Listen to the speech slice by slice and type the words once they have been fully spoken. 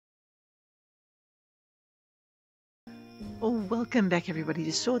Oh, welcome back everybody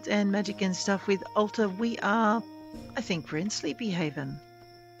to Swords and Magic and Stuff with Alta. I think we're in Sleepy Haven.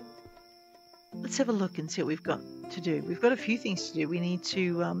 Let's have a look and see what we've got to do. We've got a few things to do. We need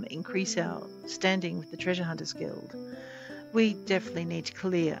to increase our standing with the Treasure Hunters Guild. We definitely need to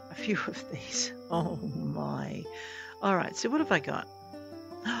clear a few of these. Oh my. Alright, so what have I got?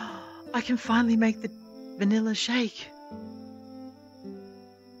 I can finally make the vanilla shake.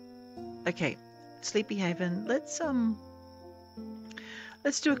 Okay, Sleepy Haven.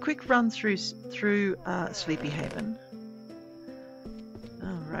 Let's do a quick run through Sleepy Haven.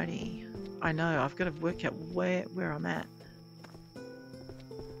 Alrighty. I know, I've got to work out where I'm at.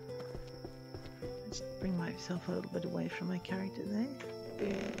 Let's bring myself a little bit away from my character there.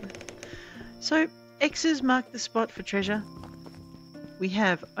 Yeah. So, X's mark the spot for treasure. We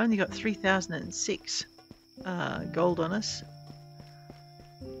have only got 3,006 gold on us.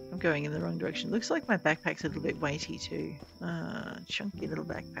 I'm going in the wrong direction. Looks like my backpack's a little bit weighty too. Chunky little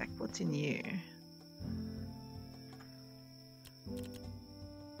backpack. What's in you?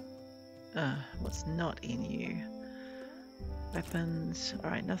 What's not in you? Weapons.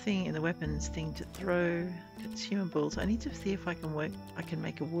 Alright, nothing in the weapons thing to throw. Consumables. I need to see if I can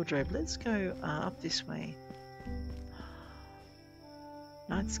make a wardrobe. Let's go up this way.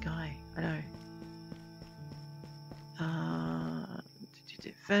 Night sky. I know.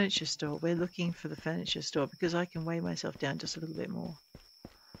 Furniture store. We're looking for the furniture store because I can weigh myself down just a little bit more.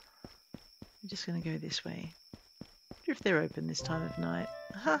 I'm just going to go this way. I wonder if they're open this time of night.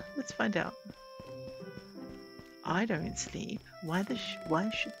 Aha, let's find out. I don't sleep. Why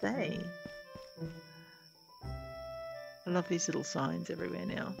should they? I love these little signs everywhere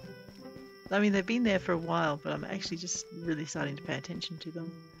now. I mean, they've been there for a while, but I'm actually just really starting to pay attention to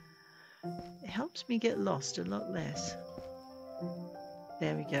them. It helps me get lost a lot less.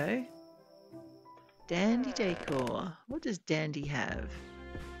 There we go. Dandy Décor. What does Dandy have?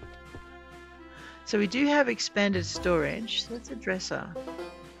 So we do have expanded storage. So that's a dresser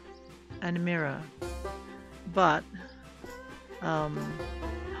and a mirror. But I know,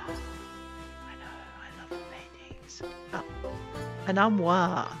 I love the paintings. Oh, an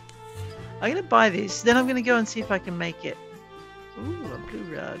armoire. I'm gonna buy this, then I'm gonna go and see if I can make it. Ooh, a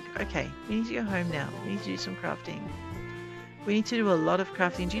blue rug. Okay, we need to go home now. We need to do some crafting. We need to do a lot of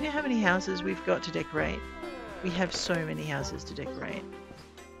crafting. Do you know how many houses we've got to decorate? We have so many houses to decorate.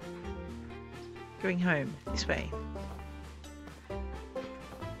 Going home, this way.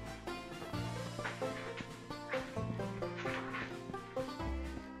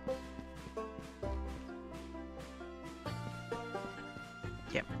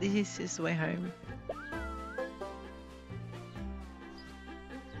 Yep, this is the way home.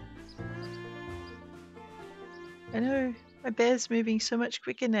 I know, my bear's moving so much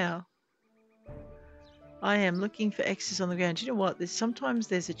quicker now. I am looking for X's on the ground. Do you know what? Sometimes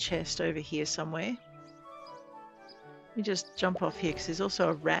there's a chest over here somewhere. Let me just jump off here because there's also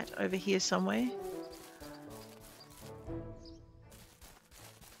a rat over here somewhere.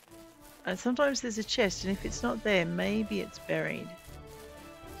 And sometimes there's a chest, and if it's not there, maybe it's buried.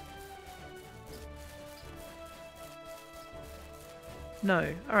 No.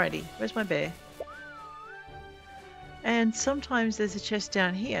 Alrighty. Where's my bear? And sometimes there's a chest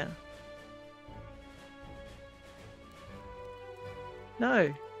down here.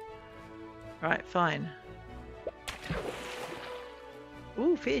 No. Right, fine.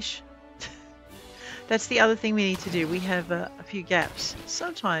 Ooh, fish. That's the other thing we need to do. We have a few gaps.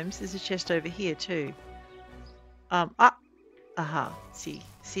 Sometimes there's a chest over here too. Aha.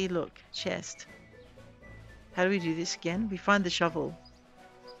 See, look. Chest. How do we do this again? We find the shovel.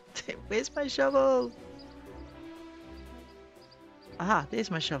 Where's my shovel? Aha, there's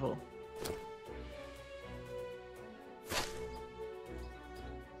my shovel.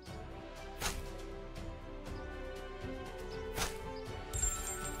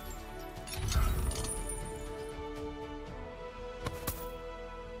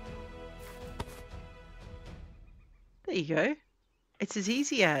 There you go. It's as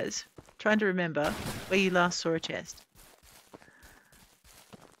easy as trying to remember where you last saw a chest.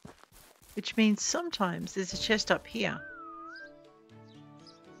 Which means sometimes there's a chest up here.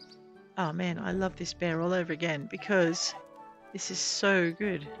 Oh man, I love this bear all over again because this is so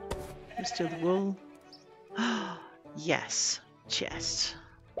good. Let's steal the wool. Yes, chest.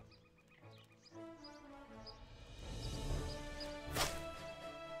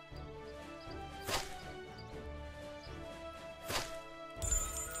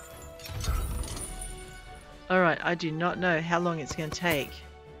 Alright, I do not know how long it's going to take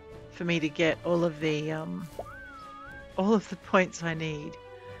for me to get all of the points I need.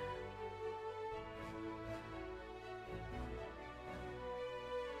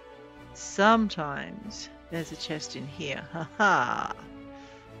 Sometimes there's a chest in here. Haha.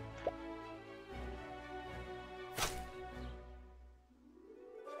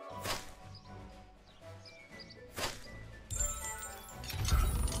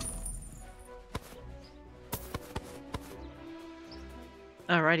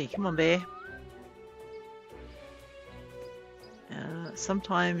 Alrighty, come on, bear.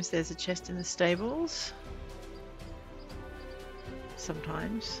 Sometimes there's a chest in the stables.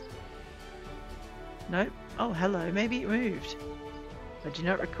 Sometimes. Nope. Oh, hello. Maybe it moved. I do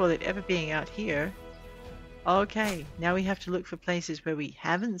not recall it ever being out here. Okay, now we have to look for places where we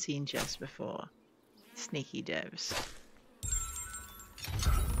haven't seen chests before. Sneaky devs.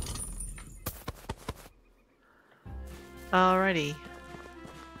 Alrighty.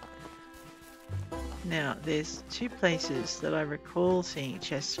 Now, there's two places that I recall seeing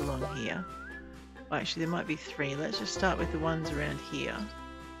chests along here. Well, actually, there might be three. Let's just start with the ones around here.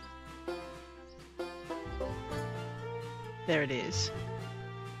 There it is.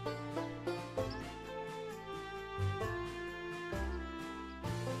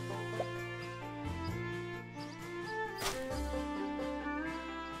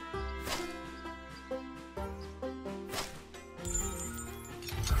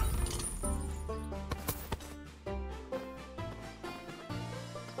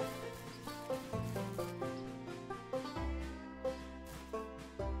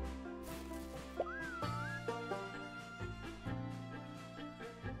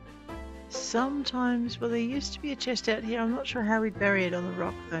 Sometimes, well, there used to be a chest out here. I'm not sure how we bury it on the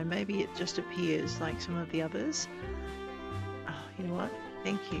rock though. Maybe it just appears like some of the others. Oh, you know what?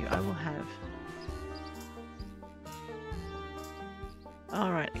 Thank you. I will have.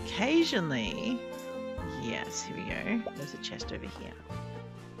 Alright, occasionally. Yes, here we go. There's a chest over here.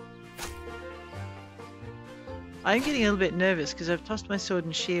 I'm getting a little bit nervous because I've tossed my sword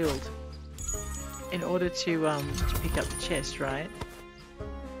and shield in order to pick up the chest, right?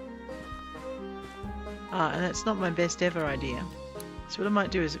 And that's not my best ever idea. So what I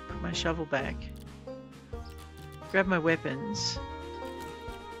might do is put my shovel back, grab my weapons,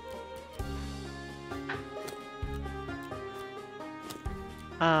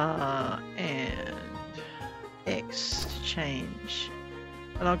 and X to change.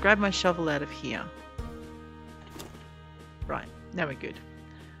 And I'll grab my shovel out of here. Right, now we're good.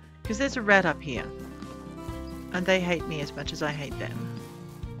 Because there's a rat up here. And they hate me as much as I hate them.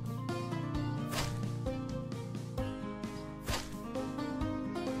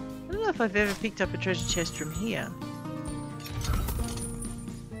 I don't know if I've ever picked up a treasure chest from here.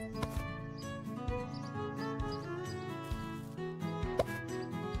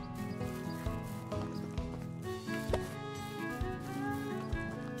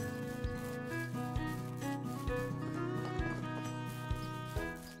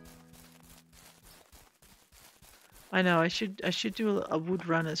 I know, I should do a wood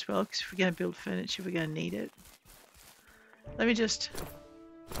run as well, because if we're going to build furniture, we're going to need it. Let me just...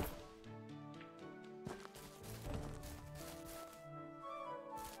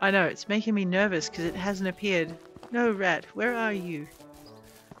 I know, it's making me nervous because it hasn't appeared. No, rat, where are you?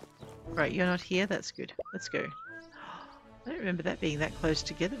 Right, you're not here? That's good. Let's go. I don't remember that being that close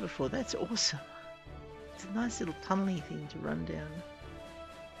together before. That's awesome. It's a nice little tunnely thing to run down.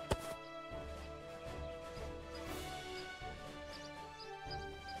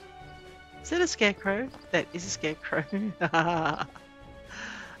 Is that a scarecrow? That is a scarecrow.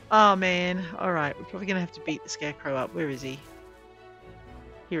 Oh man. Alright, we're probably going to have to beat the scarecrow up. Where is he?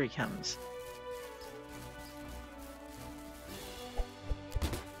 Here he comes.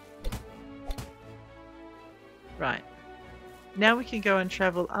 Right. Now we can go and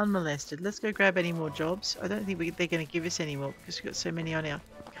travel unmolested. Let's go grab any more jobs. I don't think they're going to give us any more because we've got so many on our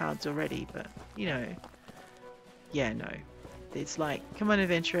cards already. But, you know. Yeah, no. It's like, come on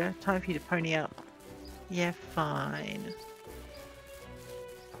adventurer, time for you to pony up. Yeah, fine.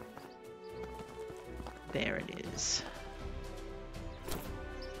 There it is.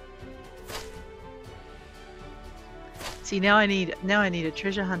 See, now I need a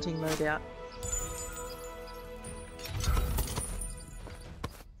treasure hunting loadout.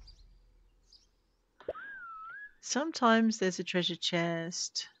 Sometimes there's a treasure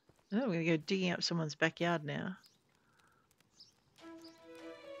chest. Oh, we're gonna go digging up someone's backyard now.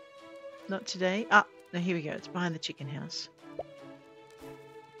 Not today. Ah, no, here we go. It's behind the chicken house.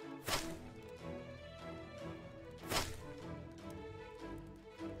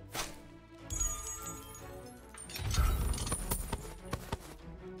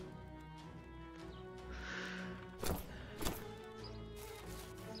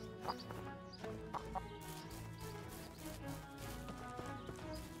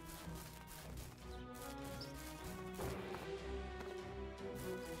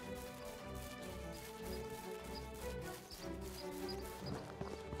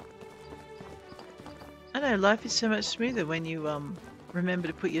 know, life is so much smoother when you remember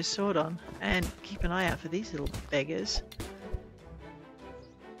to put your sword on and keep an eye out for these little beggars.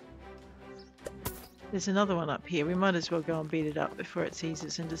 There's another one up here. We might as well go and beat it up before it sees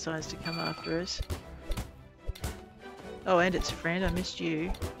us and decides to come after us. Oh, and it's a friend. I missed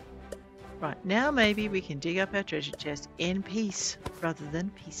you. Right, now maybe we can dig up our treasure chest in peace rather than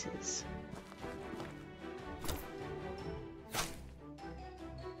pieces.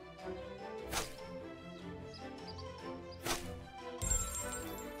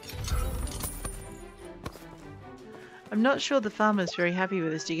 I'm not sure the farmer's very happy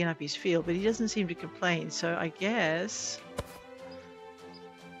with us digging up his field, but he doesn't seem to complain, so I guess...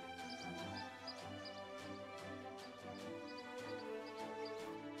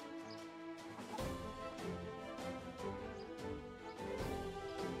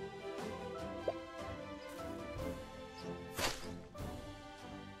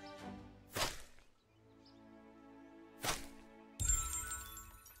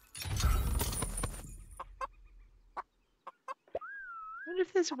 I wonder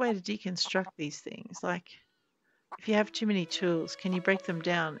if there's a way to deconstruct these things. Like, if you have too many tools, can you break them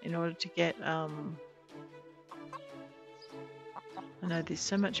down in order to get, I know there's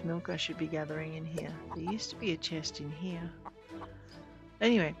so much milk I should be gathering in here. There used to be a chest in here.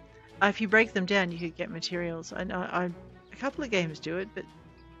 Anyway, if you break them down, you could get materials. I know a couple of games do it, but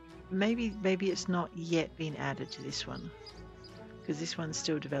maybe it's not yet been added to this one. Because this one's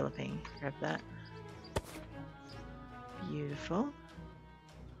still developing. Grab that. Beautiful.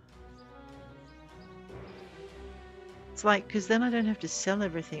 It's like, because then I don't have to sell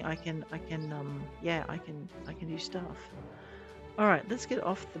everything. I can do stuff. All right, let's get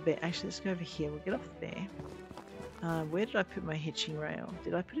off the bear. Actually, let's go over here. We'll get off the bear. Where did I put my hitching rail?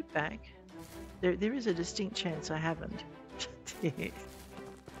 Did I put it back? There is a distinct chance I haven't. Yeah,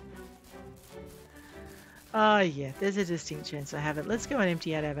 there's a distinct chance I haven't. Let's go and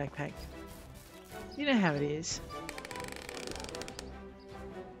empty out our backpack. You know how it is.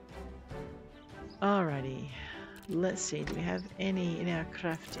 Alrighty. Let's see, do we have any in our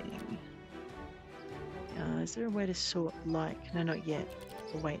crafting? Is there a way to sort like... No, not yet.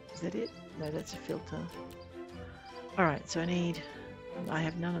 Oh, wait, is that it? No, that's a filter. Alright, so I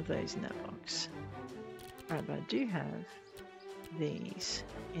have none of those in that box. Alright, but I do have these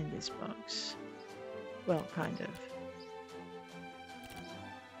in this box. Well, kind of.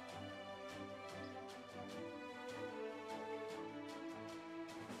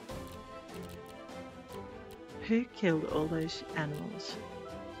 Who killed all those animals?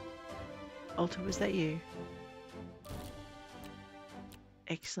 Alta, was that you?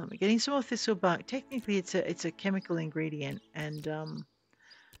 Excellent. We're getting some more thistle bark. Technically, it's a chemical ingredient and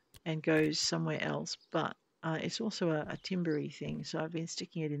goes somewhere else, but it's also a timbery thing. So I've been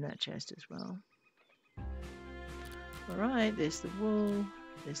sticking it in that chest as well. All right. There's the wool.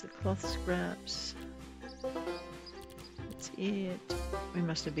 There's the cloth scraps. That's it. We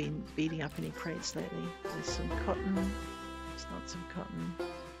must have been beating up any crates lately. There's some cotton. There's not some cotton.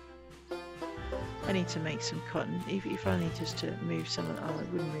 I need to make some cotton, if only just to move some of the... Oh, it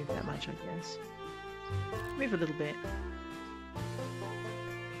wouldn't move that much, I guess. Move a little bit.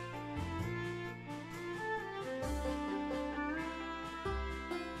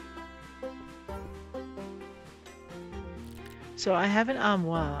 So I have an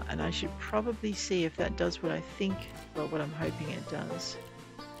armoire, and I should probably see if that does what I think, well, what I'm hoping it does.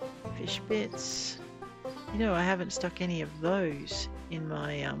 Fish bits. You know, I haven't stuck any of those in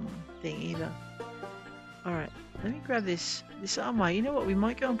my thing either. Alright, let me grab this armoire. You know what, we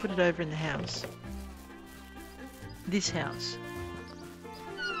might go and put it over in the house. This house.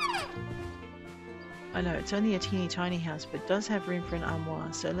 I know, it's only a teeny tiny house, but it does have room for an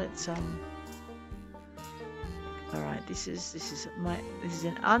armoire, so let's Alright, this is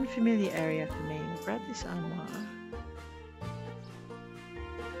an unfamiliar area for me. We'll grab this armoire.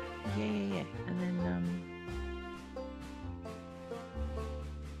 Yeah. And then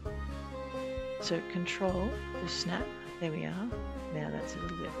so control to snap. There we are. Now that's a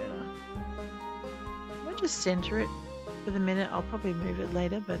little bit better. I'll just center it for the minute. I'll probably move it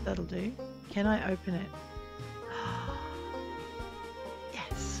later, but that'll do. Can I open it?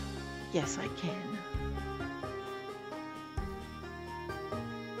 Yes. Yes, I can.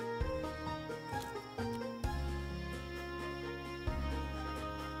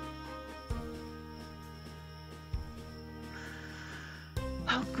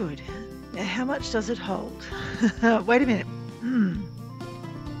 Oh, good. Now, how much does it hold? Wait a minute.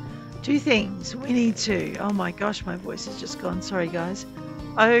 Two things. We need to... Oh my gosh, my voice has just gone. Sorry, guys.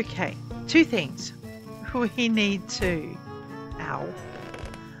 Okay. Two things. We need to... Ow.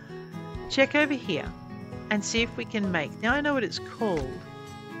 Check over here. and see if we can make. Now I know what it's called.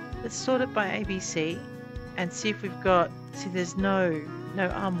 Let's sort it by ABC and see if we've got. See, there's no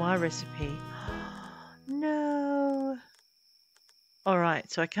armoire recipe. No. All right,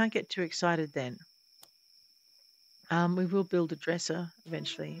 so I can't get too excited then. We will build a dresser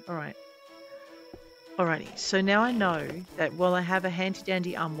eventually. All right. Alrighty, so now I know that while I have a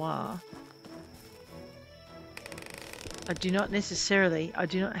handy-dandy armoire, I do not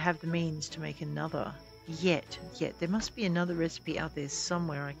have the means to make another yet. There must be another recipe out there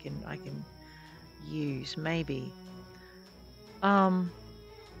somewhere I can use, maybe. I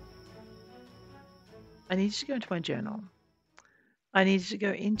need to go into my journal. I need to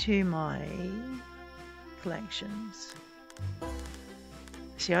go into my collections.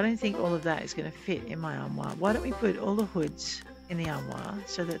 See, I don't think all of that is going to fit in my armoire. Why don't we put all the hoods in the armoire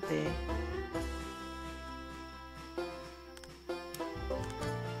so that they're...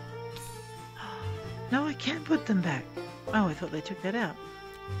 No, I can't put them back. Oh, I thought they took that out.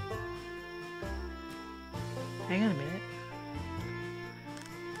 Hang on a minute.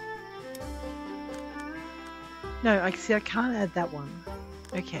 No, I can't add that one.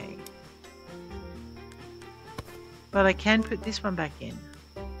 Okay. But I can put this one back in.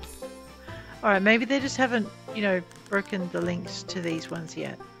 Alright, maybe they just haven't, broken the links to these ones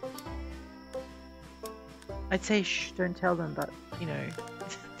yet. I'd say shh, don't tell them, but,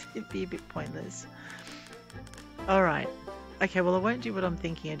 it'd be a bit pointless. Alright. Okay, well I won't do what I'm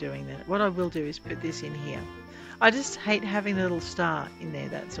thinking of doing then. What I will do is put this in here. I just hate having a little star in there,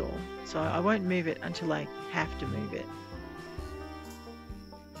 that's all. So I won't move it until I have to move it.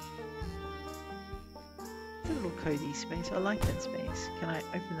 It's a little cozy space. I like that space. Can I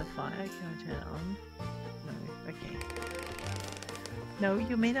open the fire? Can I turn it on? No. Okay. No,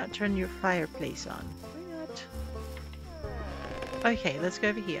 you may not turn your fireplace on. Why not? Okay, let's go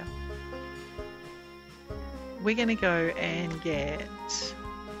over here. We're going to go and get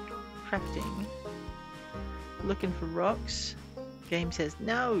crafting. Looking for rocks. Game says,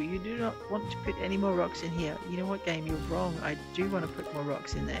 no, you do not want to put any more rocks in here. You know what, game? You're wrong. I do want to put more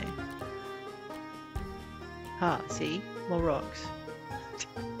rocks in there. See? More rocks.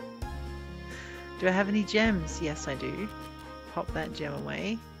 Do I have any gems? Yes, I do. Pop that gem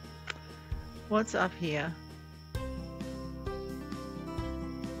away. What's up here?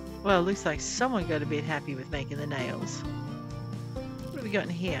 Well, looks like someone got a bit happy with making the nails. What have we got in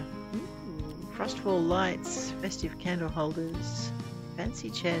here? Ooh, frostfall lights, festive candle holders,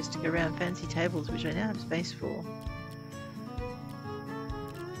 fancy chairs to go around fancy tables, which I now have space for.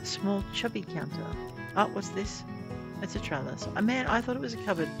 Small chubby counter. Oh, what's this? It's a trellis. Oh man, I thought it was a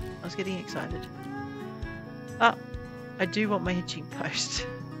cupboard. I was getting excited. Oh, I do want my hitching post.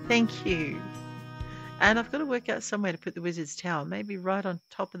 Thank you. And I've got to work out somewhere to put the wizard's tower. Maybe right on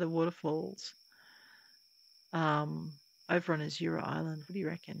top of the waterfalls. Over on Azura Island. What do you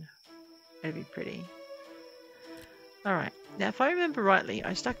reckon? That'd be pretty. Alright. Now, if I remember rightly,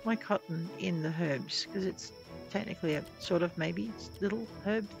 I stuck my cotton in the herbs. Because it's technically a sort of maybe little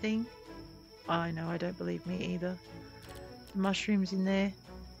herb thing. I know, I don't believe me either. Mushrooms in there.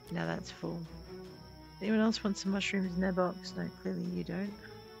 Now that's full. Anyone else want some mushrooms in their box? No, clearly you don't.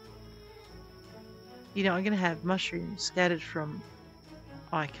 I'm going to have mushrooms scattered from...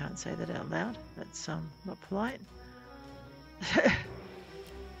 Oh, I can't say that out loud. That's not polite.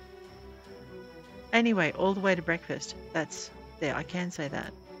 Anyway, all the way to breakfast. That's... There, I can say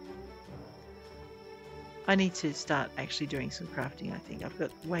that. I need to start actually doing some crafting, I think. I've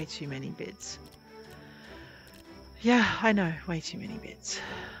got way too many bits. Yeah, I know. Way too many bits.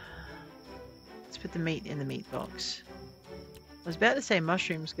 Let's put the meat in the meat box. I was about to say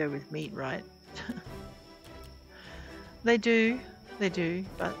mushrooms go with meat, right? They do, but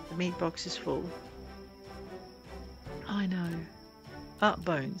the meat box is full. I know. Oh,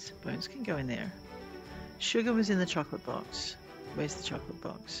 bones. Bones can go in there. Sugar was in the chocolate box. Where's the chocolate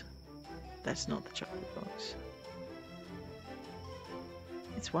box? That's not the chocolate box.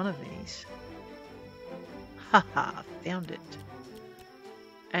 It's one of these. Haha, found it.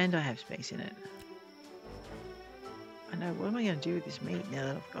 And I have space in it. I know, what am I going to do with this meat now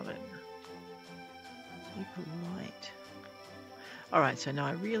that I've got it? Be polite. Alright, so now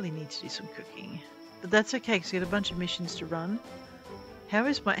I really need to do some cooking. But that's okay, because I've got a bunch of missions to run. How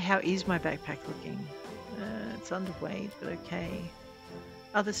is my backpack looking? It's underweight, but okay.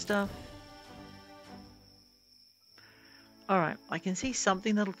 Other stuff. Alright, I can see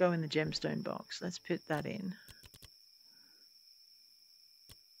something that'll go in the gemstone box. Let's put that in.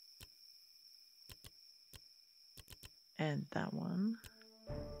 And that one.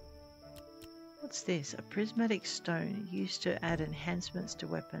 What's this? A prismatic stone used to add enhancements to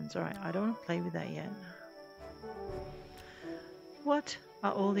weapons. Alright, I don't want to play with that yet. What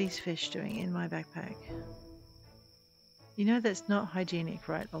are all these fish doing in my backpack? You know that's not hygienic,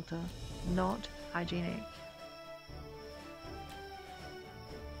 right, Alta? Not hygienic.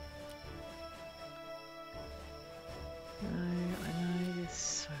 No, I know there's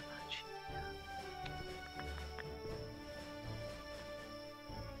so much.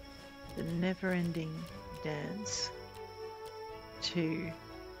 The never-ending dance to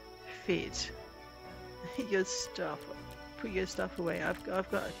fit your stuff. Put your stuff away. I've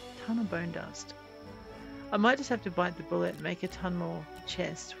got a ton of bone dust. I might just have to bite the bullet and make a ton more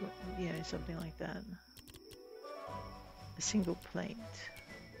chests, you know, something like that. A single plate.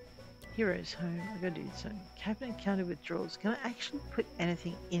 Hero's home. I gotta do something. Cabinet counter withdrawals. Can I actually put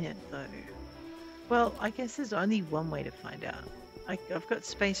anything in it though? Well, I guess there's only one way to find out. I've got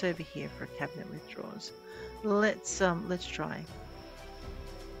space over here for cabinet withdrawals. Let's try.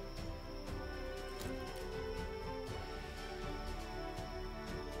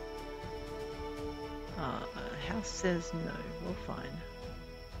 House says no. Well, fine.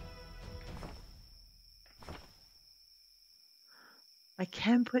 I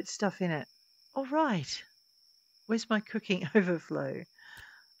can put stuff in it. All right. Where's my cooking overflow?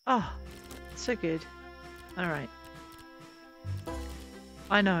 Oh, so good. All right.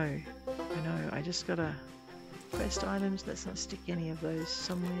 I know. I just gotta quest items. Let's not stick any of those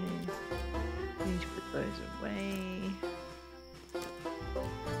somewhere. We need to put those away.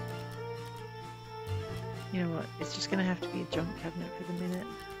 You know what? It's just gonna have to be a junk cabinet for the minute.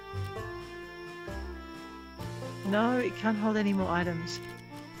 No, it can't hold any more items.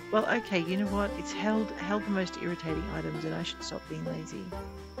 Well, okay, you know what? It's held the most irritating items and I should stop being lazy.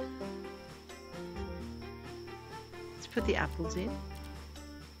 Let's put the apples in.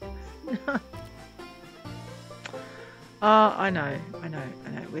 Oh, I know.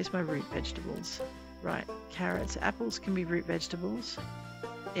 Where's my root vegetables? Right, carrots. Apples can be root vegetables.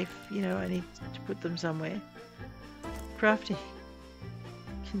 If, you know, I need to put them somewhere. Crafting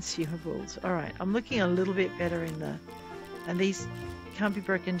consumables. Alright, I'm looking a little bit better in the... And these can't be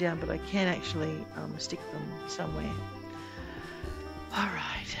broken down, but I can actually stick them somewhere.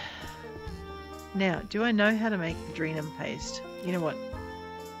 Alright. Now, do I know how to make adrenum paste? You know what?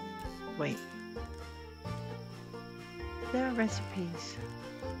 Wait. There are recipes.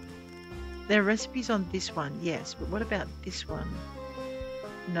 There are recipes on this one, yes, but what about this one?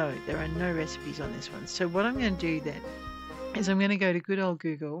 No, there are no recipes on this one. So what I'm going to do then is I'm going to go to good old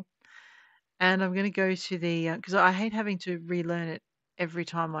Google and I'm going to go to the, because I hate having to relearn it every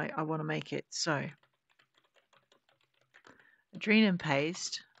time I want to make it. So, adrenum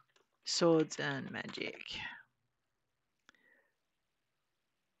paste, swords and magic.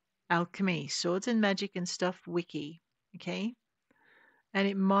 Alchemy, swords and magic and stuff wiki, okay? And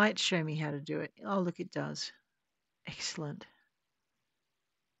it might show me how to do it. Oh, look, it does. Excellent.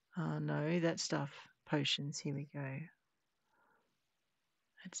 Oh, no, that stuff. Potions, here we go.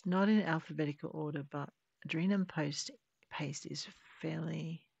 It's not in alphabetical order, but adrenum paste is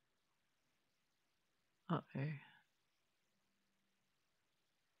fairly... Uh-oh.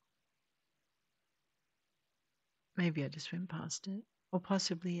 Maybe I just went past it. Or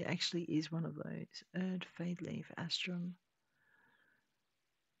possibly it actually is one of those. Erd, Fade Leaf, Astrum,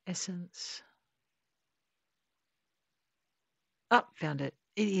 Essence. Oh, found it.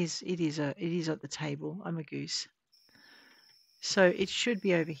 It is at the table. I'm a goose. So it should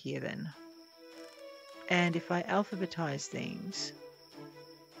be over here then. And if I alphabetize things,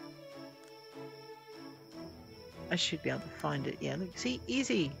 I should be able to find it. Yeah, look, see,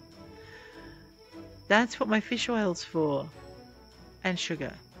 easy. That's what my fish oil's for. And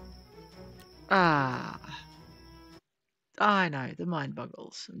sugar. Ah. I know, the mind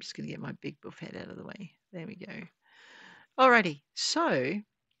boggles. I'm just going to get my big buff head out of the way. There we go. Alrighty, so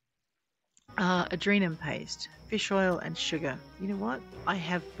adrenum paste, fish oil and sugar. You know what? I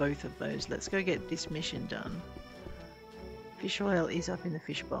have both of those. Let's go get this mission done. Fish oil is up in the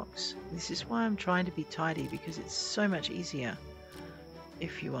fish box. This is why I'm trying to be tidy, because it's so much easier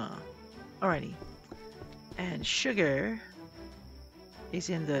if you are. Alrighty. And sugar is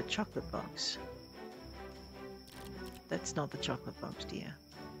in the chocolate box. That's not the chocolate box, dear.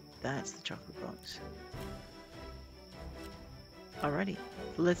 That's the chocolate box. Alrighty,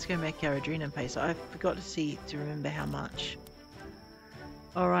 let's go make our adrenum paste. I forgot to remember how much.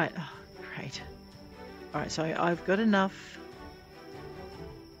 Alright, oh, great. Alright, so I've got enough.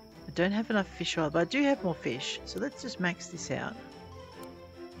 I don't have enough fish oil, but I do have more fish. So let's just max this out.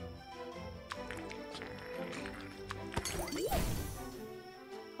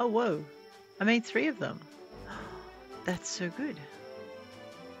 Oh, whoa. I made 3 of them. That's so good.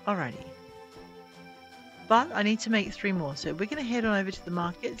 Alrighty. But I need to make 3 more. So we're going to head on over to the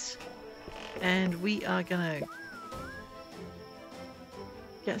markets. And we are going to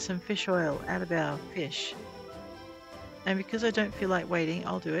get some fish oil out of our fish. And because I don't feel like waiting,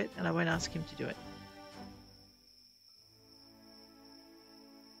 I'll do it. And I won't ask him to do it.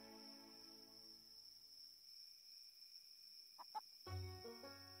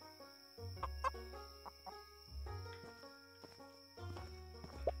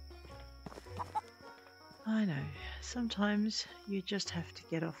 I know, sometimes you just have to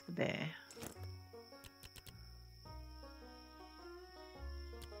get off the bear.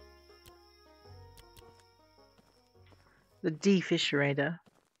 The defisherator.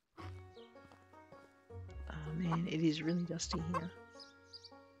 Oh man, it is really dusty here.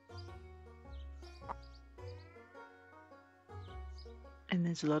 And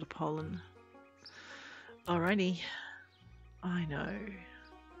there's a lot of pollen. Alrighty. I know.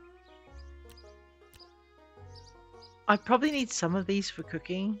 I probably need some of these for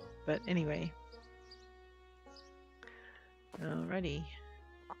cooking, but anyway. Alrighty.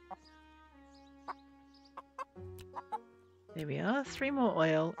 There we are. 3 more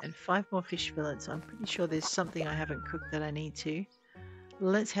oil and 5 more fish fillets. I'm pretty sure there's something I haven't cooked that I need to.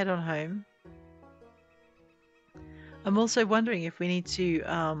 Let's head on home. I'm also wondering if we need to...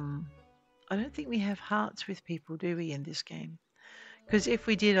 I don't think we have hearts with people, do we, in this game? Because if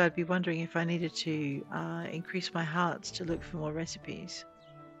we did, I'd be wondering if I needed to increase my hearts to look for more recipes.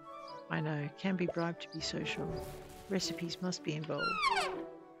 I know, can be bribed to be social. Recipes must be involved.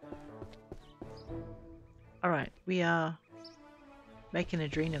 Alright, we are making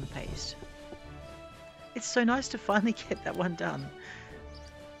adrenum paste. It's so nice to finally get that one done.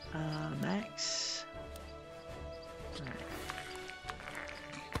 Max. Right.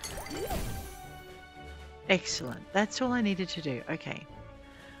 Excellent. That's all I needed to do. Okay.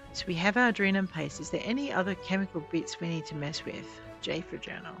 So we have our adrenum paste. Is there any other chemical bits we need to mess with? J for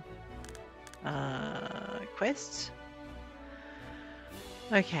journal. Quests?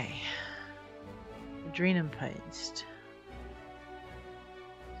 Okay. Adrenum paste.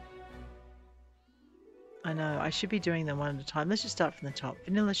 I know, I should be doing them one at a time. Let's just start from the top.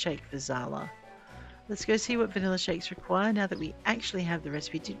 Vanilla shake for Zala. Let's go see what vanilla shakes require now that we actually have the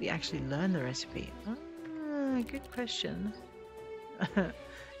recipe. Did we actually learn the recipe? Good question.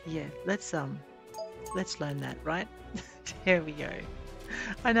 Yeah, let's learn that, right? There we go.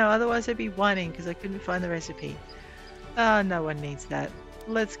 I know, otherwise I'd be whining because I couldn't find the recipe. No one needs that.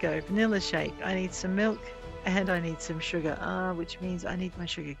 Let's go. Vanilla shake. I need some milk and I need some sugar. Which means I need my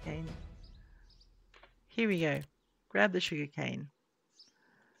sugar cane. Here we go. Grab the sugar cane.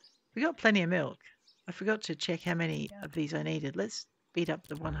 We got plenty of milk. I forgot to check how many of these I needed. Let's beat up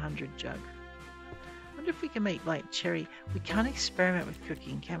the 100 jug. I wonder if we can make like cherry. We can't experiment with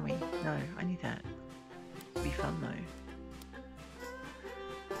cooking, can we? No, I need that. It'd be fun though.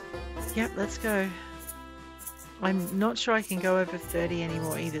 Yep, let's go. I'm not sure I can go over 30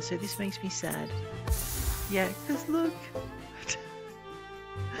 anymore either, so this makes me sad. Yeah, because look.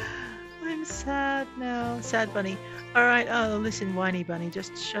 I'm sad now. Sad bunny. Alright, oh listen, whiny bunny,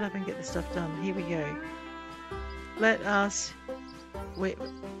 just shut up and get the stuff done. Here we go. Let's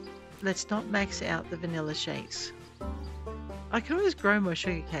not max out the vanilla shakes. I can always grow more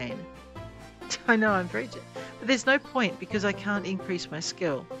sugarcane. I know, I'm very... But there's no point because I can't increase my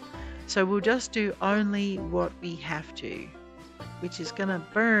skill. So we'll just do only what we have to. Which is gonna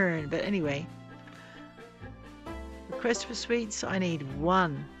burn. But anyway. Request for sweets, I need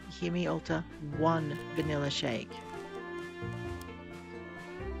 1. Hear me, Alta? 1 vanilla shake.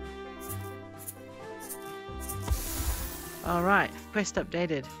 Alright, quest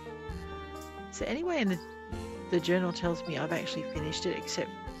updated. So anyway, in the journal tells me I've actually finished it, except...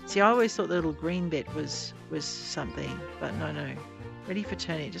 See, I always thought the little green bit was something, but no. Ready for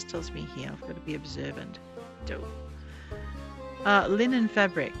turning, it just tells me here. I've got to be observant. Dope. Linen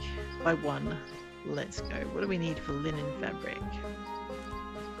fabric by 1. Let's go. What do we need for linen fabric?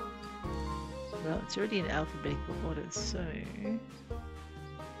 Well, it's already in alphabetical order, so...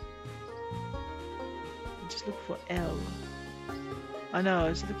 just look for L. I know, I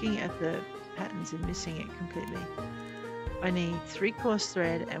was looking at the patterns and missing it completely. I need 3 coarse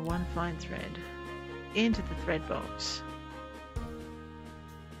thread and 1 fine thread into the thread box.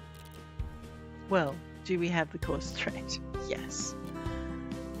 Well, do we have the coarse thread? Yes.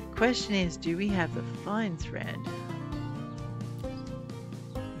 The question is, do we have the fine thread?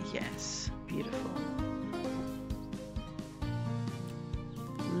 Yes. Beautiful.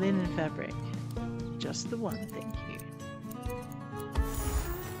 Linen fabric. Just the one, thank you.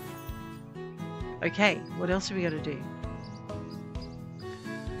 Okay, what else have we got to do?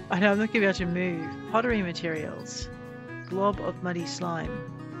 I know I'm not going to be able to move. Pottery materials. Glob of muddy slime.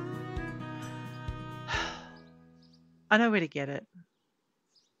 I know where to get it.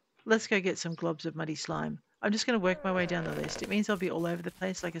 Let's go get some globs of muddy slime. I'm just going to work my way down the list. It means I'll be all over the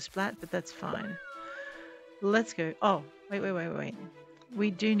place like a splat, but that's fine. Let's go. Oh, wait.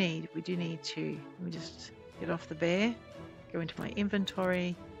 We do need to, let me just get off the bear, go into my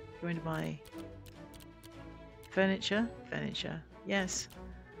inventory, go into my furniture, yes.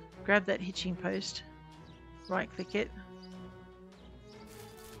 Grab that hitching post, right click it.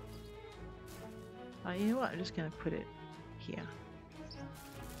 You know what, I'm just going to put it here.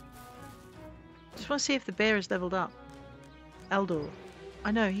 Just want to see if the bear is leveled up. Aldor.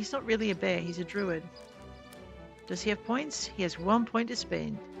 I know, he's not really a bear, he's a druid. Does he have points? He has 1 point to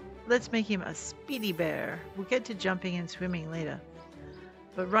spend. Let's make him a speedy bear. We'll get to jumping and swimming later.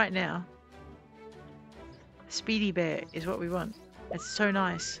 But right now, speedy bear is what we want. It's so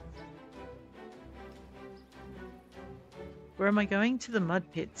nice. Where am I going? To the mud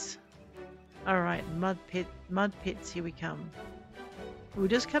pits. Alright, mud pits, here we come. We'll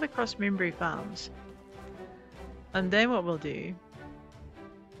just cut across Moonberry Farms. And then what we'll do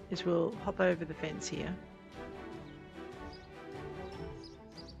is we'll hop over the fence here.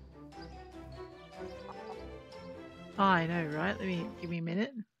 Oh, I know, right? Give me a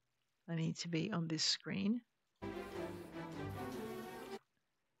minute. I need to be on this screen.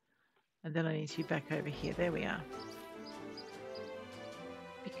 And then I need to be back over here. There we are.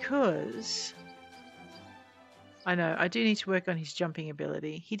 Because I know I do need to work on his jumping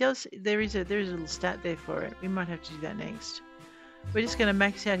ability. He does. There is a little stat there for it. We might have to do that next. We're just going to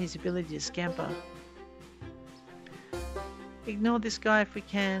max out his ability to scamper. Ignore this guy if we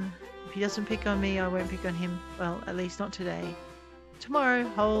can. If he doesn't pick on me, I won't pick on him. Well, at least not today. Tomorrow,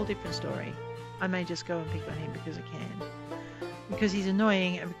 whole different story. I may just go and pick on him because I can. Because he's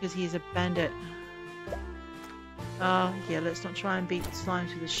annoying and because he is a bandit. Yeah, let's not try and beat the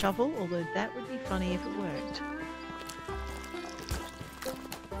slimes with a shovel, although that would be funny if it worked.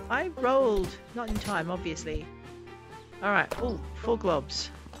 I rolled! Not in time, obviously. Alright, oh, 4 globs.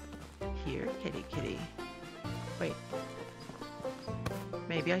 Here, kitty. Wait.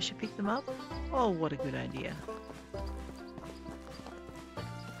 Maybe I should pick them up? Oh, what a good idea.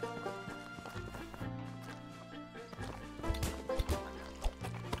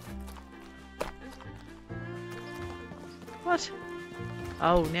 What?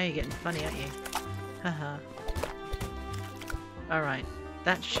 Oh, now you're getting funny, aren't you? Haha. Alright,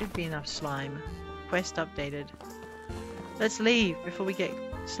 that should be enough slime. Quest updated. Let's leave before we get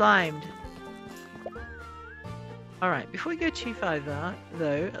slimed. Alright, before we go too far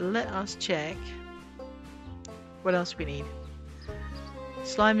though, let us check what else we need.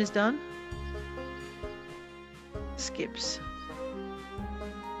 Slime is done. Skips.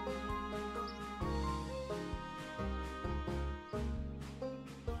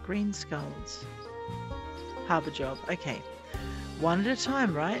 Green skulls. Harbour job. Okay. One at a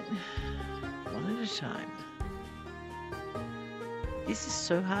time, right? One at a time. This is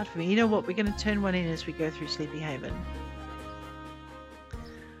so hard for me. You know what? We're going to turn one in as we go through Sleepy Haven.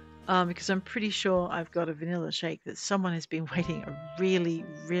 Because I'm pretty sure I've got a vanilla shake that someone has been waiting a really,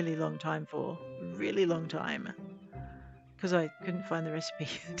 really long time for. Really long time. Because I couldn't find the recipe.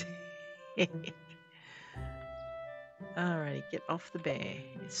 Alrighty, get off the bear.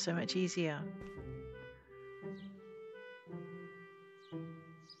 It's so much easier.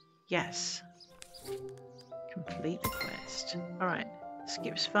 Yes. Complete the quest. Alright.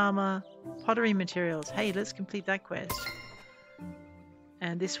 Skips farmer. Pottery materials. Hey, let's complete that quest.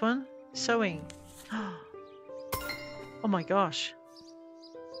 And this one? Sewing. Oh my gosh.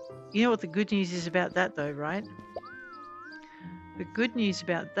 You know what the good news is about that though, right? The good news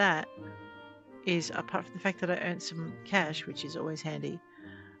about that is, apart from the fact that I earned some cash, which is always handy,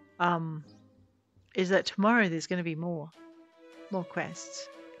 is that tomorrow there's going to be more quests.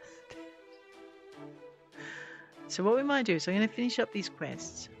 So what we might do is I'm going to finish up these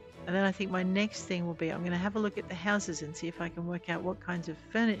quests, and then I think my next thing will be I'm going to have a look at the houses and see if I can work out what kinds of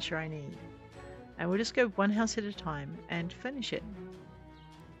furniture I need. And we'll just go one house at a time and furnish it.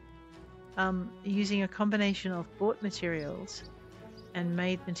 Using a combination of bought materials and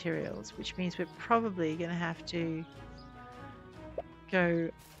made materials, which means we're probably going to have to go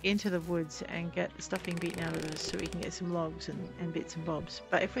into the woods and get the stuffing beaten out of us so we can get some logs and bits and bobs.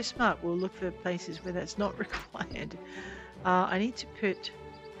 But if we're smart, we'll look for places where that's not required. I need to put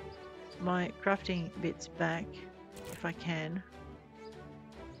my crafting bits back if I can.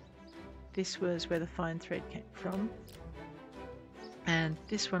 This was where the fine thread came from, and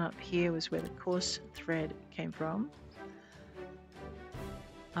this one up here was where the coarse thread came from.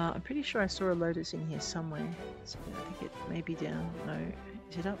 I'm pretty sure I saw a lotus in here somewhere. So I think it may be down. No,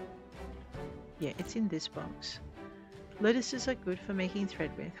 is it up? Yeah, it's in this box. Lotuses are good for making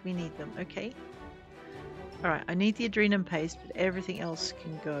thread with. We need them. Okay. Alright, I need the adrenum paste, but everything else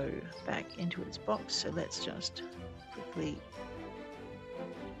can go back into its box. So let's just quickly...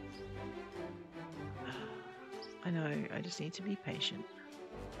 I know, I just need to be patient.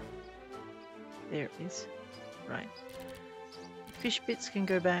 There it is. Right. Fish bits can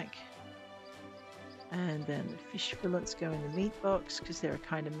go back. And then the fish fillets go in the meat box because they're a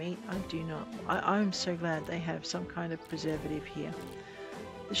kind of meat. I do not... I'm so glad they have some kind of preservative here.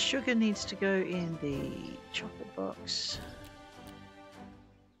 The sugar needs to go in the chocolate box.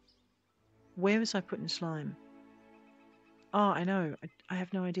 Where was I putting slime? Oh, I know. I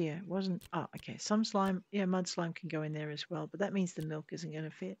have no idea. It wasn't... Oh, okay. Some slime... Yeah, mud slime can go in there as well. But that means the milk isn't going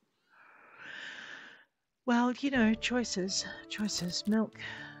to fit. Well, you know, choices. Choices. Milk.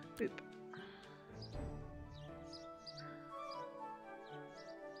 Boop.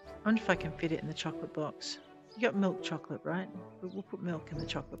 I wonder if I can fit it in the chocolate box. You got milk chocolate, right? We'll put milk in the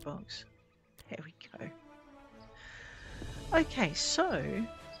chocolate box. There we go. Okay, so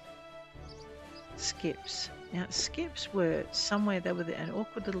skips. Now, skips were somewhere. They were an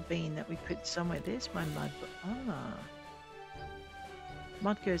awkward little bean that we put somewhere. There's my mud. Ah,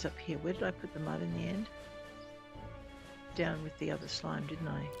 mud goes up here. Where did I put the mud in the end? Down with the other slime, didn't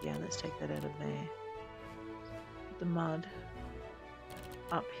I? Yeah, let's take that out of there. Put the mud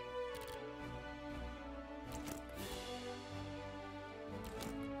up here.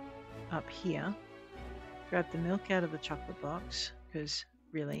 Up here, grab the milk out of the chocolate box because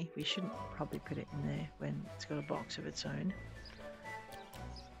really we shouldn't probably put it in there when it's got a box of its own.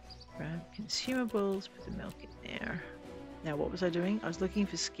 Grab consumables, put the milk in there. Now what was I doing? I was looking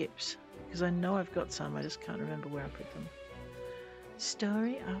for skips because I know I've got some, I just can't remember where I put them.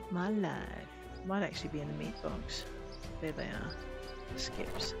 Story of my life. Might actually be in the meat box. There they are.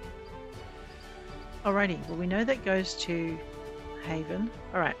 Skips. Alrighty, well we know that goes to Haven.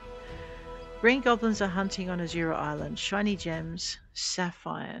 Alright. Green goblins are hunting on Azura Island. Shiny gems,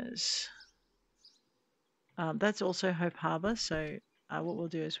 sapphires. That's also Hope Harbour. So what we'll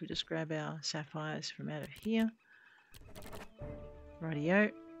do is we'll just grab our sapphires from out of here.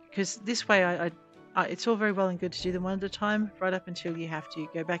 Rightio. Because this way it's all very well and good to do them one at a time, right up until you have to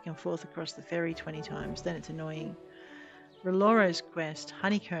go back and forth across the ferry 20 times. Then it's annoying. Reloro's quest,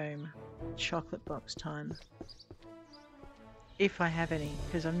 honeycomb, chocolate box time. If I have any,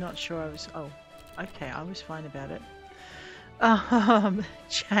 because I'm not sure I was... Oh, okay, I was fine about it.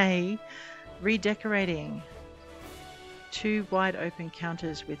 Jay, redecorating. 2 wide open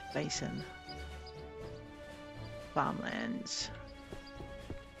counters with basin. Farmlands.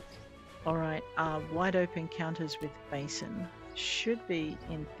 Alright, wide open counters with basin. Should be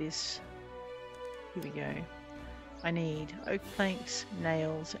in this... Here we go. I need oak planks,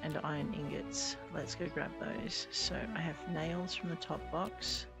 nails, and iron ingots. Let's go grab those. So I have nails from the top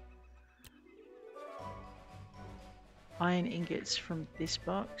box. Iron ingots from this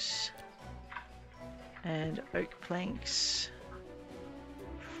box. And oak planks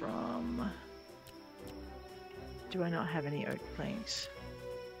from... Do I not have any oak planks?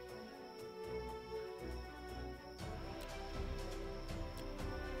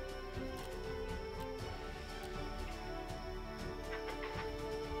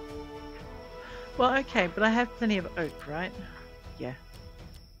 Well, okay, but I have plenty of oak, right? Yeah.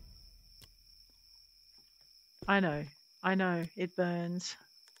 I know, it burns.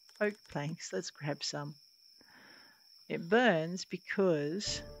 Oak planks, let's grab some. It burns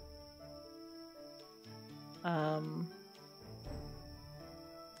because...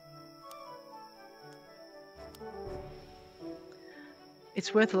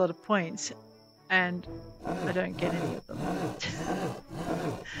 it's worth a lot of points, and I don't get any of them.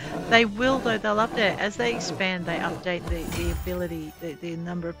 They will, though. They'll update as they expand. They update the ability, the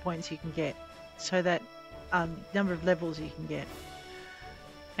number of points you can get, so that number of levels you can get,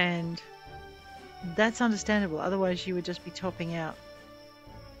 and that's understandable. Otherwise, you would just be topping out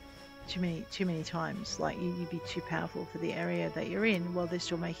too many times. Like you'd be too powerful for the area that you're in, while they're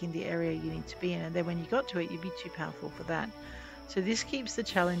still making the area you need to be in, and then when you got to it, you'd be too powerful for that. So this keeps the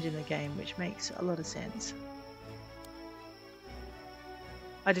challenge in the game, which makes a lot of sense.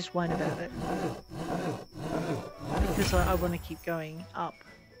 I just whine about it because I want to keep going up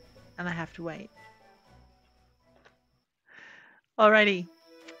and I have to wait. Alrighty,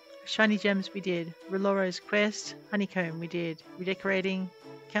 shiny gems we did, Reloro's quest, honeycomb we did, redecorating,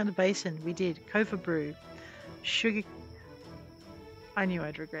 counter basin we did, Kova brew, sugar... I knew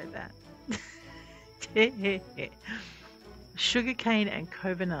I'd regret that. Sugarcane and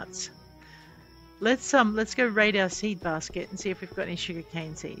coconuts. Let's go raid our seed basket and see if we've got any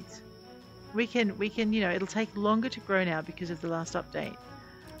sugarcane seeds. We can, you know, it'll take longer to grow now because of the last update,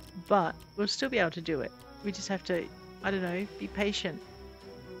 but we'll still be able to do it. We just have to, I don't know, be patient.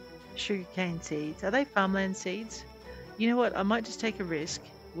 Sugarcane seeds. Are they farmland seeds? You know what? I might just take a risk.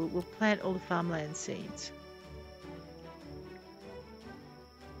 We'll plant all the farmland seeds.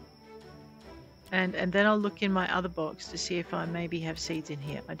 And then I'll look in my other box to see if I maybe have seeds in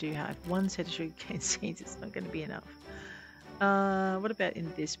here. I do have one set of sugarcane seeds. It's not going to be enough. What about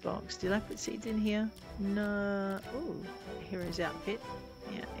in this box? Did I put seeds in here? No. Oh, hero's outfit.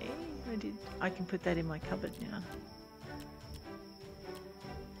 Yeah, I did. I can put that in my cupboard now.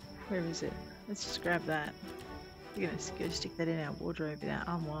 Where is it? Let's just grab that. We're going to go stick that in our wardrobe, in our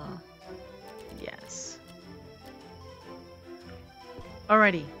armoire. Yes.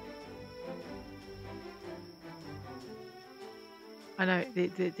 Alrighty. I know,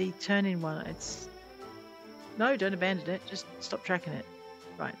 the turn-in one, it's... No, don't abandon it. Just stop tracking it.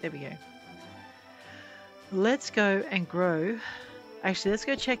 Right, there we go. Let's go and grow. Actually, let's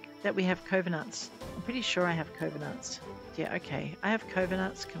go check that we have coconuts. I'm pretty sure I have coconuts. Yeah, okay. I have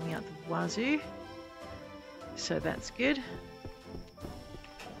coconuts coming out the wazoo. So that's good.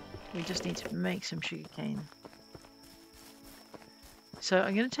 We just need to make some sugarcane. So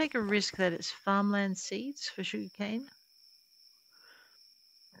I'm going to take a risk that it's farmland seeds for sugarcane.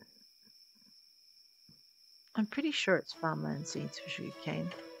 I'm pretty sure it's farmland seeds for sugarcane.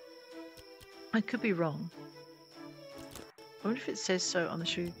 I could be wrong. I wonder if it says so on the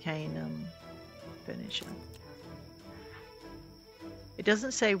sugarcane furniture. It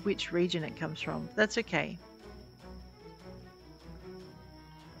doesn't say which region it comes from. That's okay.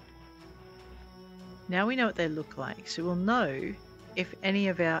 Now we know what they look like, so we'll know if any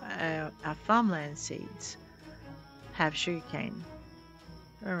of our farmland seeds have sugarcane.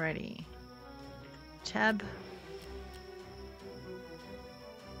 Alrighty. Tab.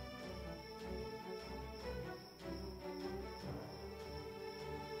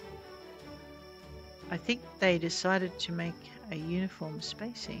 I think they decided to make a uniform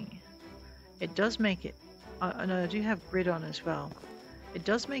spacing. It does make it... no, I do have grid on as well. It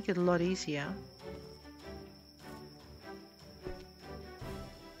does make it a lot easier.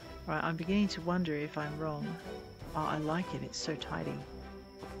 Right, I'm beginning to wonder if I'm wrong. Oh, I like it. It's so tidy.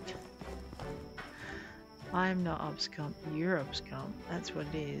 I'm not obscomp. You're obscomp. That's what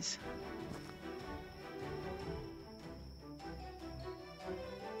it is.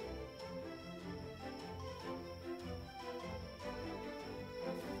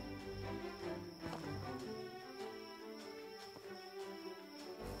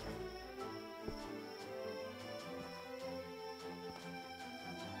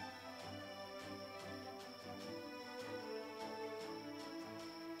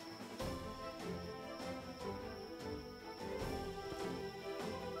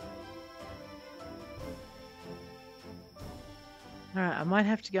 Alright, I might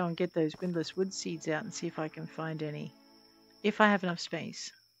have to go and get those windless wood seeds out and see if I can find any. If I have enough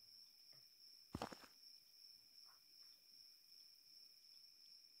space.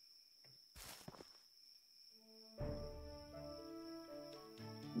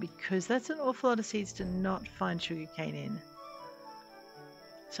 Because that's an awful lot of seeds to not find sugarcane in.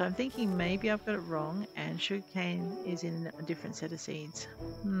 So I'm thinking maybe I've got it wrong and sugarcane is in a different set of seeds.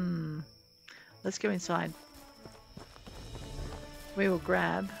 Let's go inside. We'll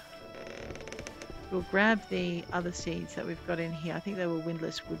grab the other seeds that we've got in here. I think they were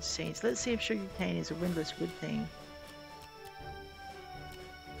windless wood seeds. Let's see if sugarcane is a windless wood thing.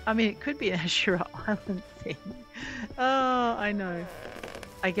 I mean, it could be an Ashura Island thing. Oh, I know.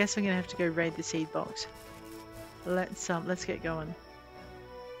 I guess I'm gonna have to go raid the seed box. Let's get going.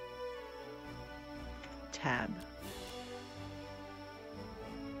 Tab.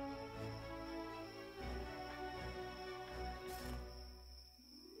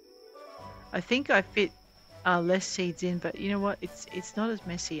 I think I fit less seeds in, but you know what? It's not as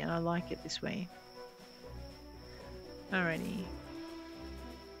messy, and I like it this way. Alrighty.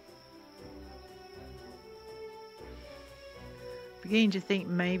 Beginning to think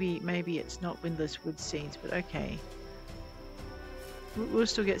maybe it's not windless wood seeds, but okay. We'll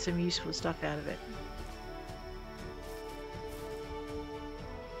still get some useful stuff out of it.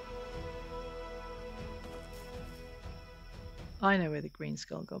 I know where the green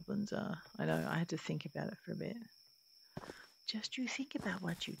skull goblins are. I know, I had to think about it for a bit. Just you think about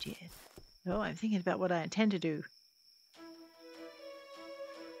what you did. No, I'm thinking about what I intend to do.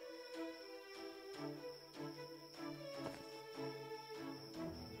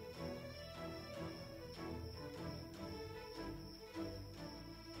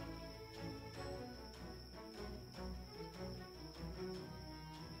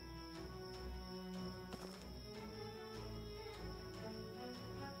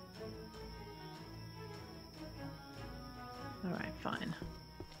 fine.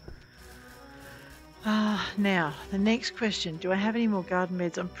 Now, the next question. Do I have any more garden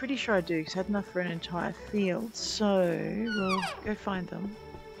beds? I'm pretty sure I do, because I had enough for an entire field. So, we'll go find them.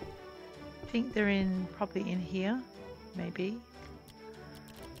 I think they're probably in here. Maybe.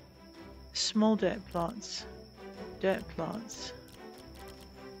 Small dirt plots. Dirt plots.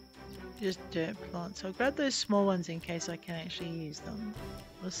 Just dirt plots. I'll grab those small ones in case I can actually use them.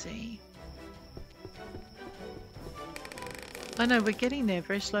 We'll see. Oh no, we're getting there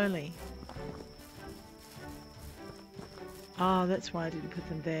very slowly. Oh, that's why I didn't put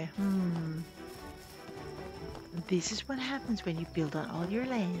them there. This is what happens when you build on all your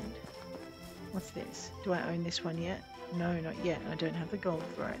land. What's this? Do I own this one yet? No, not yet. I don't have the gold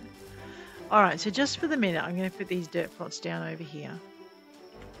for it. Alright, so just for the minute, I'm going to put these dirt plots down over here.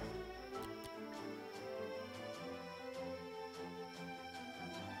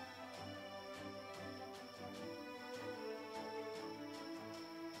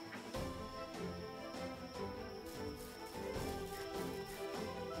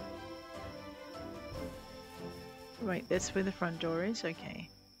 Wait, that's where the front door is? Okay.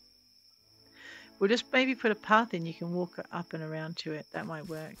 We'll just maybe put a path in. You can walk up and around to it. That might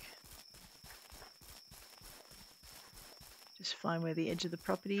work. Just find where the edge of the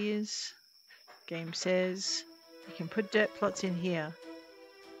property is. Game says you can put dirt plots in here.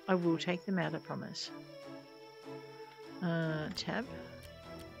 I will take them out, I promise. Tab.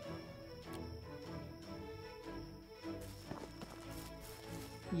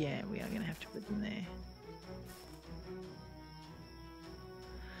 Yeah, we are going to have to put them there.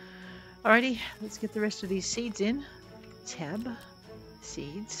 Alrighty, let's get the rest of these seeds in. Tab,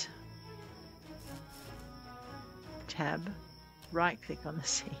 seeds. Tab, right click on the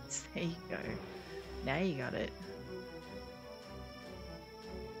seeds. There you go. Now you got it.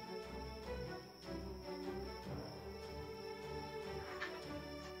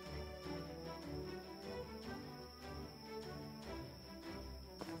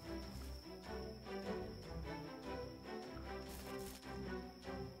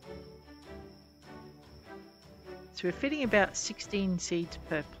 So we're fitting about 16 seeds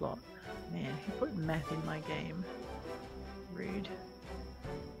per plot. Man, who put math in my game? Rude.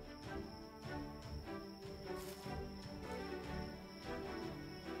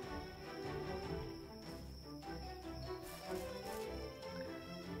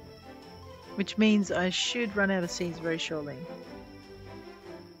 Which means I should run out of seeds very shortly.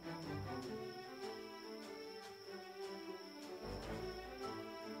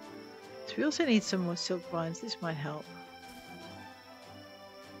 So we also need some more silk vines. This might help.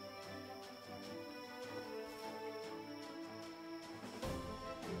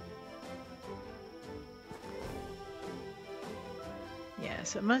 Yeah,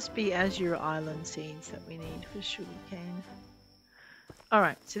 so it must be Azure Island seeds that we need for sugarcane.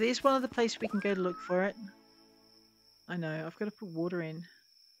 Alright, so there's one other place we can go to look for it. I know, I've got to put water in.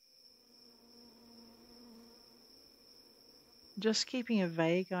 Just keeping a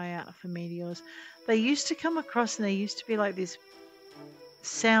vague eye out for meteors. They used to come across and they used to be like this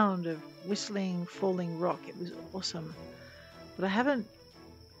sound of whistling, falling rock. It was awesome. But I haven't,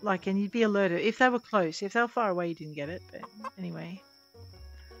 like, and you'd be alerted. If they were close, if they were far away, you didn't get it. But anyway,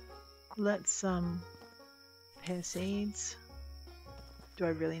 let's pair seeds. Do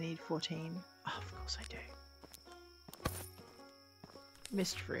I really need 14? Oh, of course I do.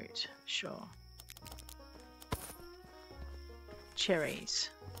 Mist fruit, sure. Cherries.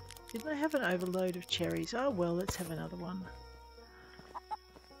 Didn't I have an overload of cherries? Oh well, let's have another one.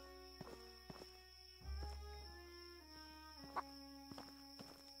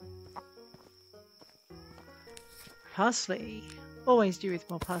 Parsley. Always do with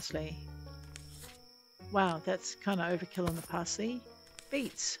more parsley. Wow, that's kind of overkill on the parsley.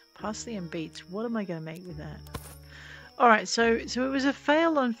 Beets. Parsley and beets. What am I going to make with that? Alright, so it was a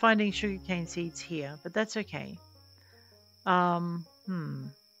fail on finding sugarcane seeds here, but that's okay. Oh,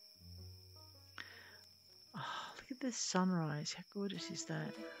 look at this sunrise. How gorgeous is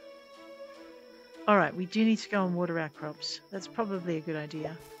that? Alright, we do need to go and water our crops. That's probably a good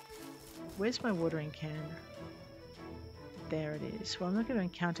idea. Where's my watering can? There it is. Well, I'm not going to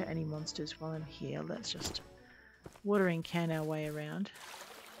encounter any monsters while I'm here. Let's just watering can our way around.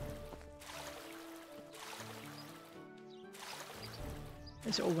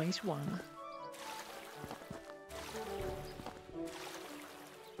 There's always one.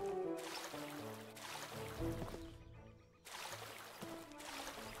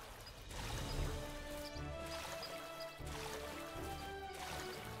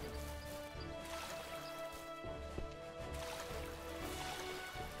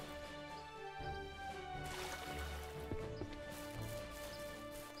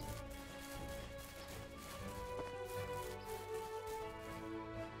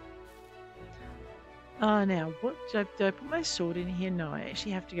 Now, what do I put my sword in here? No, I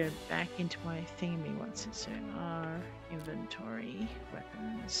actually have to go back into my thingy. What's it? So, inventory,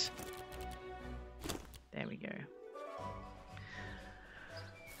 weapons. There we go.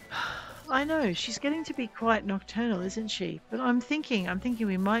 I know, she's getting to be quite nocturnal, isn't she? But I'm thinking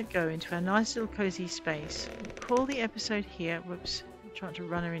we might go into our nice little cozy space. Call the episode here. Whoops, I'm trying to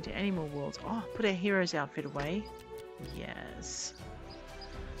run her into any more walls. Oh, put our hero's outfit away. Yes.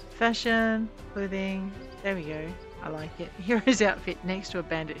 Fashion, clothing, there we go. I like it. Hero's outfit next to a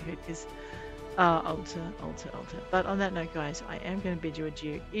bandit hood because Alta. But on that note, guys, I am going to bid you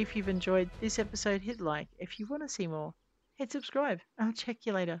adieu. If you've enjoyed this episode, hit like. If you want to see more, hit subscribe. I'll check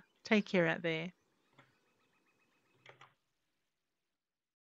you later. Take care out there.